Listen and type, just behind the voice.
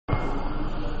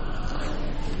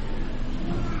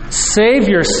Save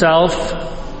yourself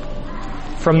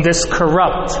from this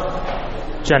corrupt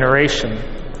generation.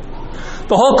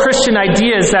 The whole Christian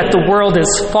idea is that the world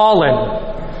is fallen,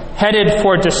 headed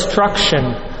for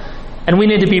destruction, and we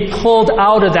need to be pulled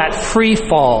out of that free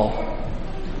fall.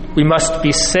 We must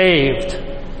be saved.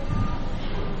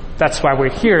 That's why we're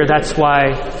here. That's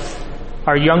why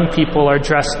our young people are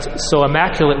dressed so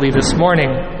immaculately this morning.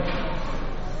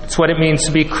 It's what it means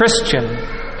to be Christian.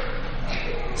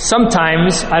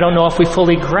 Sometimes, I don't know if we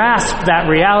fully grasp that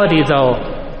reality,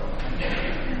 though.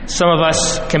 Some of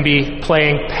us can be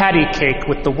playing patty cake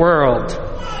with the world.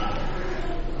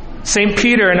 St.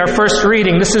 Peter, in our first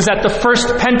reading, this is at the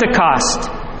first Pentecost.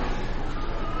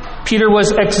 Peter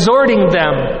was exhorting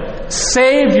them,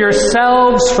 save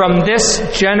yourselves from this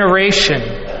generation,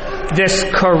 this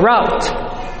corrupt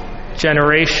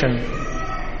generation.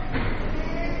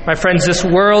 My friends, this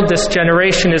world, this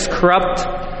generation is corrupt.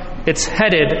 It's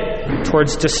headed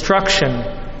towards destruction.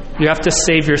 You have to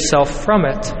save yourself from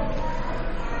it.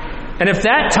 And if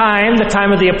that time, the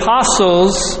time of the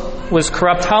apostles, was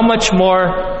corrupt, how much more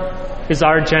is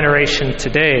our generation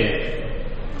today?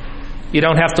 You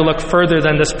don't have to look further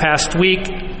than this past week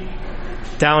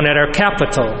down at our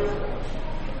capital.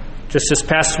 Just this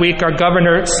past week, our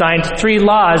governor signed 3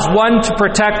 laws, one to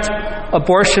protect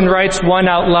abortion rights, one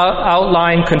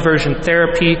outline conversion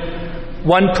therapy,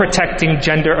 one protecting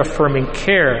gender-affirming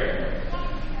care.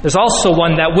 There's also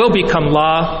one that will become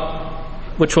law,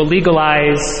 which will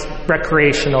legalize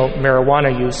recreational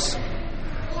marijuana use.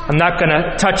 I'm not going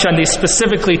to touch on these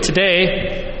specifically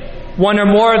today. One or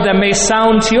more of them may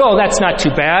sound to you, oh, that's not too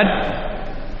bad.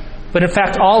 But in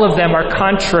fact, all of them are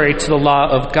contrary to the law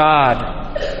of God.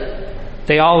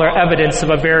 They all are evidence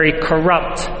of a very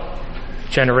corrupt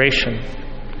generation.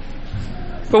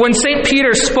 But when St.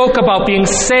 Peter spoke about being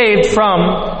saved from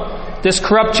this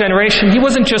corrupt generation, he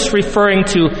wasn't just referring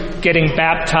to getting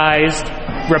baptized,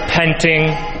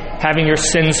 repenting, having your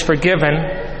sins forgiven,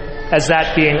 as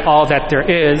that being all that there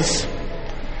is.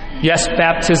 Yes,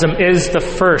 baptism is the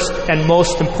first and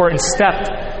most important step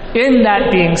in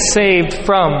that being saved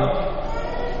from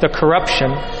the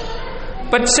corruption.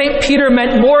 But St. Peter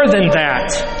meant more than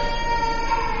that.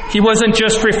 He wasn't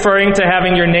just referring to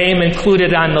having your name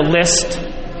included on the list,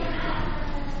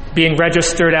 being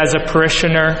registered as a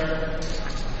parishioner.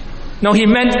 No, he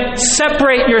meant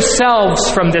separate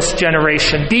yourselves from this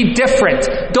generation. Be different.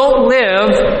 Don't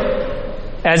live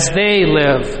as they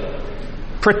live.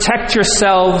 Protect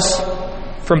yourselves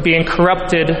from being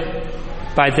corrupted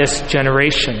by this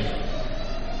generation.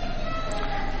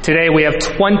 Today we have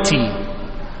 20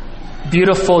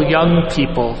 beautiful young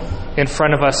people in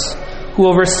front of us who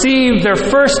will receive their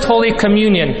first Holy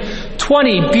Communion.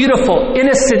 20 beautiful,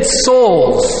 innocent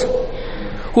souls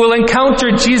who will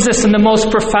encounter Jesus in the most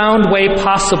profound way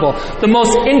possible, the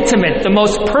most intimate, the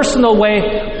most personal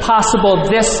way possible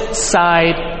this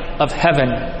side of heaven.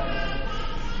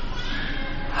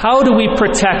 How do we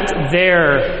protect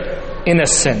their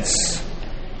innocence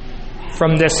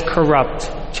from this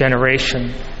corrupt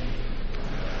generation?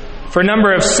 For a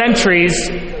number of centuries,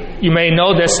 you may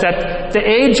know this, that the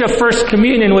age of First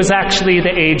Communion was actually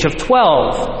the age of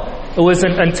 12. It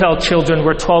wasn't until children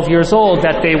were 12 years old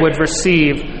that they would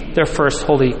receive their first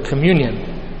Holy Communion.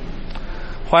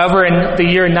 However, in the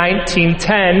year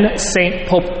 1910, St.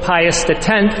 Pope Pius X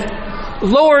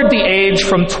lowered the age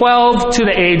from 12 to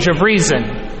the age of reason,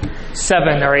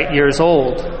 7 or 8 years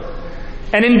old.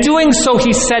 And in doing so,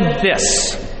 he said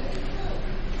this: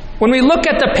 when we look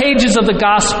at the pages of the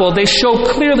gospel, they show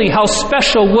clearly how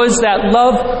special was that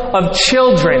love of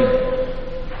children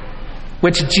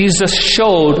which Jesus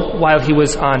showed while he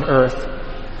was on earth.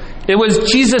 It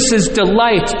was Jesus'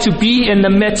 delight to be in the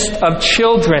midst of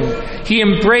children. He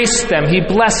embraced them. He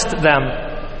blessed them.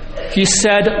 He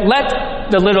said, "Let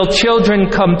the little children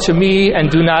come to me and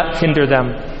do not hinder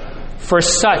them. For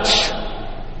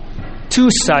to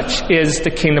such is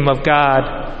the kingdom of God."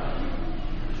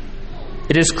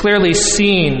 It is clearly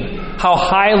seen how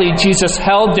highly Jesus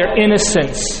held their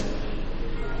innocence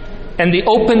and the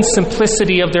open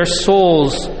simplicity of their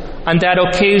souls on that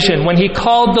occasion when he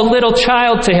called the little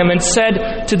child to him and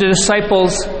said to the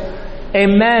disciples,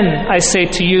 "Amen, I say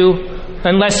to you,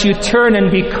 unless you turn and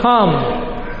become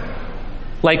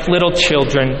like little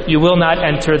children, you will not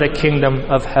enter the kingdom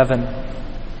of heaven.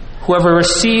 Whoever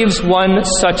receives one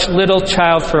such little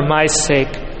child for my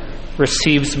sake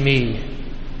receives me."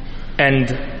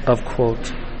 End of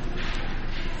quote.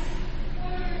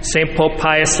 St. Pope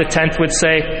Pius X would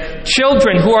say,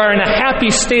 children who are in a happy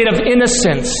state of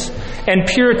innocence and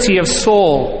purity of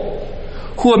soul,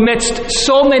 who amidst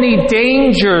so many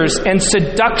dangers and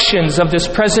seductions of this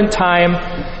present time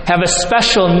have a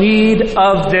special need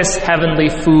of this heavenly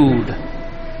food.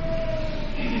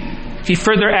 He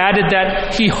further added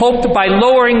that he hoped by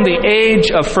lowering the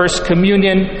age of First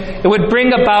Communion, it would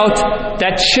bring about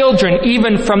that children,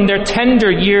 even from their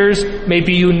tender years, may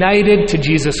be united to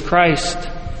Jesus Christ,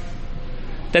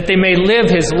 that they may live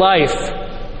his life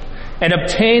and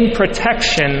obtain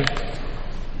protection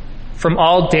from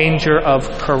all danger of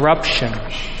corruption.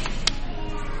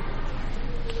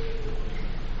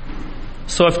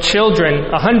 So if children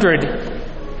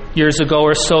 100 years ago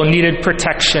or so needed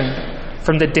protection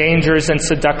from the dangers and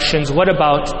seductions, what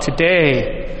about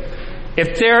today?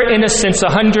 If their innocence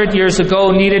 100 years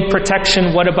ago needed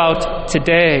protection, what about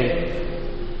today?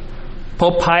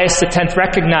 Pope Pius X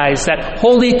recognized that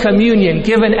Holy Communion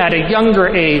given at a younger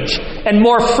age and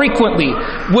more frequently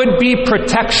would be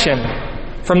protection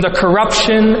from the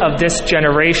corruption of this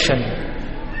generation.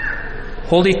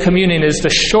 Holy Communion is the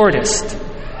shortest,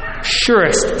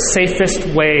 surest, safest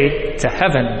way to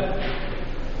heaven.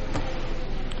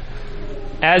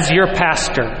 As your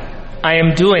pastor, I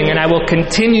am doing and I will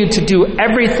continue to do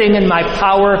everything in my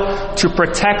power to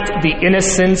protect the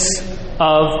innocence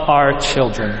of our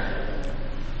children.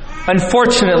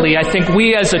 Unfortunately, I think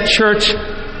we as a church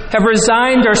have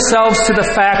resigned ourselves to the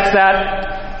fact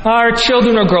that our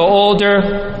children will grow older,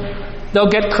 they'll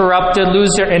get corrupted,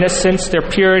 lose their innocence, their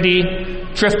purity,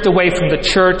 drift away from the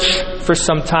church for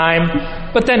some time,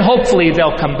 but then hopefully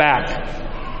they'll come back.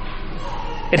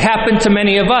 It happened to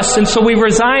many of us, and so we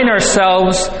resign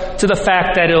ourselves to the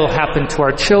fact that it'll happen to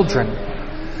our children.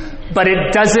 But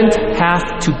it doesn't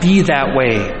have to be that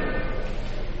way.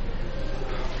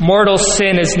 Mortal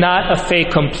sin is not a fait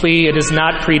accompli. It is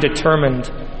not predetermined.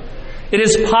 It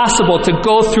is possible to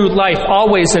go through life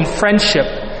always in friendship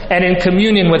and in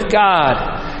communion with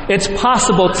God. It's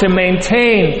possible to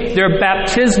maintain their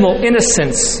baptismal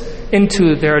innocence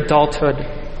into their adulthood.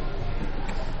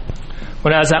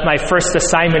 When I was at my first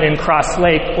assignment in Cross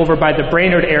Lake over by the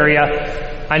Brainerd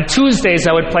area, on Tuesdays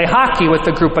I would play hockey with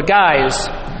a group of guys.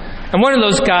 And one of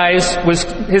those guys,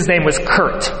 his name was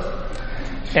Kurt.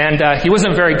 And he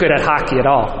wasn't very good at hockey at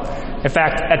all. In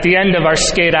fact, at the end of our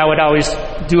skate, I would always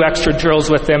do extra drills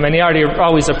with him, and he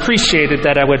always appreciated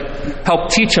that I would help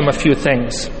teach him a few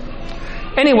things.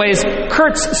 Anyways,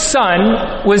 Kurt's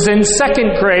son was in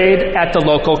second grade at the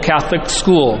local Catholic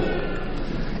school.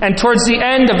 And towards the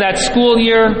end of that school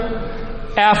year,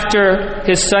 after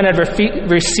his son had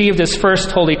received his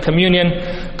first Holy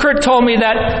Communion, Kurt told me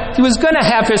that he was going to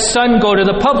have his son go to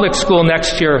the public school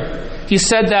next year. He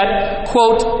said that,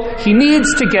 quote, he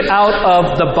needs to get out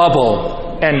of the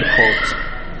bubble, end quote.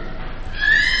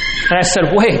 And I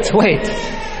said, wait.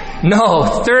 No,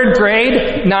 third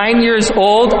grade, 9 years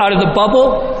old, out of the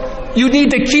bubble? You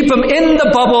need to keep him in the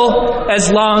bubble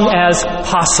as long as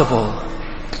possible.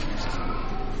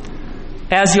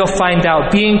 As you'll find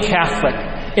out, being Catholic,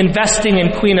 investing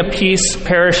in Queen of Peace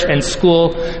Parish and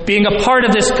School, being a part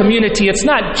of this community, it's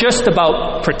not just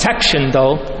about protection,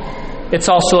 though. It's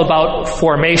also about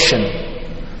formation.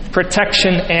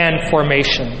 Protection and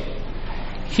formation.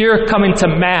 Here, coming to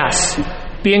Mass,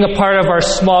 being a part of our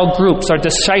small groups, our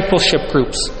discipleship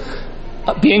groups,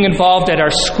 being involved at our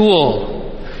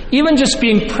school, even just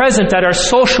being present at our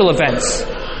social events.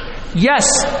 Yes,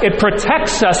 it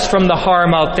protects us from the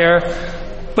harm out there,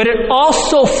 but it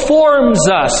also forms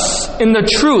us in the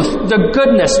truth, the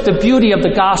goodness, the beauty of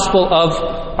the gospel of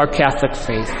our Catholic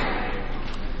faith.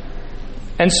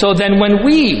 And so then when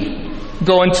we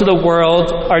go into the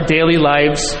world, our daily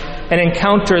lives, and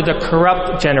encounter the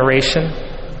corrupt generation,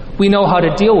 we know how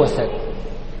to deal with it.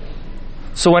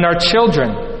 So when our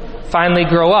children finally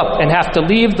grow up and have to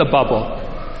leave the bubble,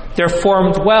 they're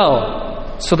formed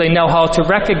well, so they know how to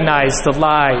recognize the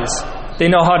lies. They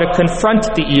know how to confront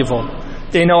the evil.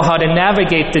 They know how to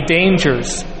navigate the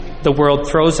dangers the world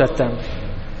throws at them.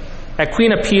 At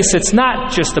Queen of Peace, it's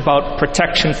not just about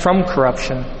protection from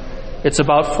corruption. It's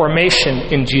about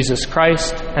formation in Jesus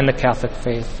Christ and the Catholic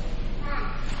faith.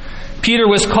 Peter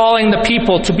was calling the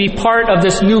people to be part of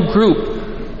this new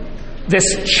group,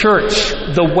 this church,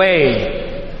 the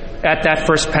way, at that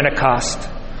first Pentecost.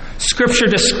 Scripture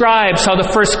describes how the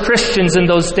first Christians in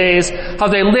those days, how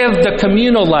they lived the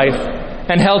communal life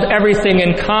and held everything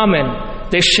in common.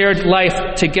 They shared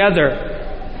life together.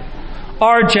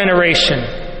 Our generation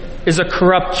is a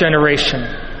corrupt generation.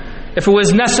 If it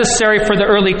was necessary for the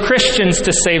early Christians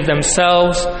to save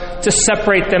themselves, to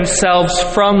separate themselves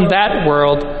from that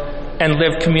world and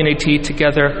live community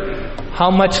together,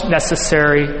 how much more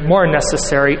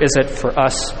necessary is it for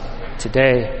us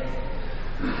today?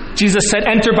 Jesus said,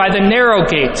 enter by the narrow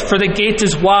gate, for the gate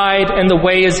is wide and the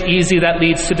way is easy that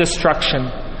leads to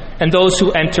destruction. and those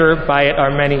who enter by it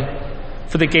are many.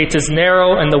 For the gate is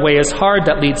narrow and the way is hard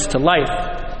that leads to life,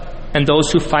 and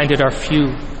those who find it are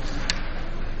few.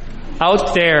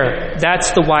 Out there,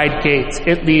 that's the wide gate.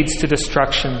 It leads to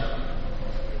destruction.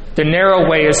 The narrow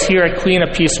way is here at Queen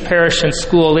of Peace Parish and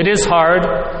School. It is hard,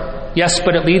 yes,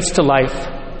 but it leads to life.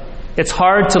 It's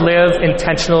hard to live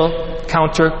intentional,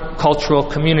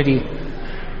 countercultural community,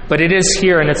 but it is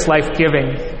here and it's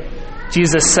life-giving.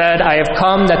 Jesus said, I have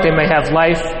come that they may have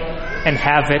life and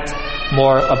have it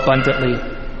more abundantly.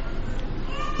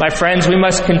 My friends, we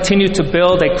must continue to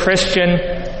build a Christian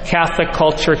Catholic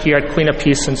culture here at Queen of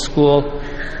Peace and School.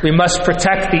 We must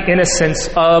protect the innocence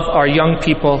of our young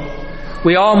people.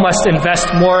 We all must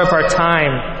invest more of our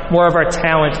time, more of our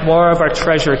talent, more of our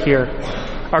treasure here.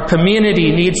 Our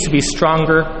community needs to be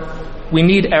stronger. We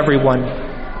need everyone.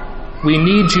 We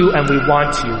need you and we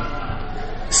want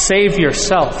you. Save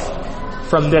yourself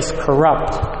from this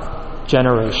corrupt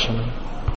generation.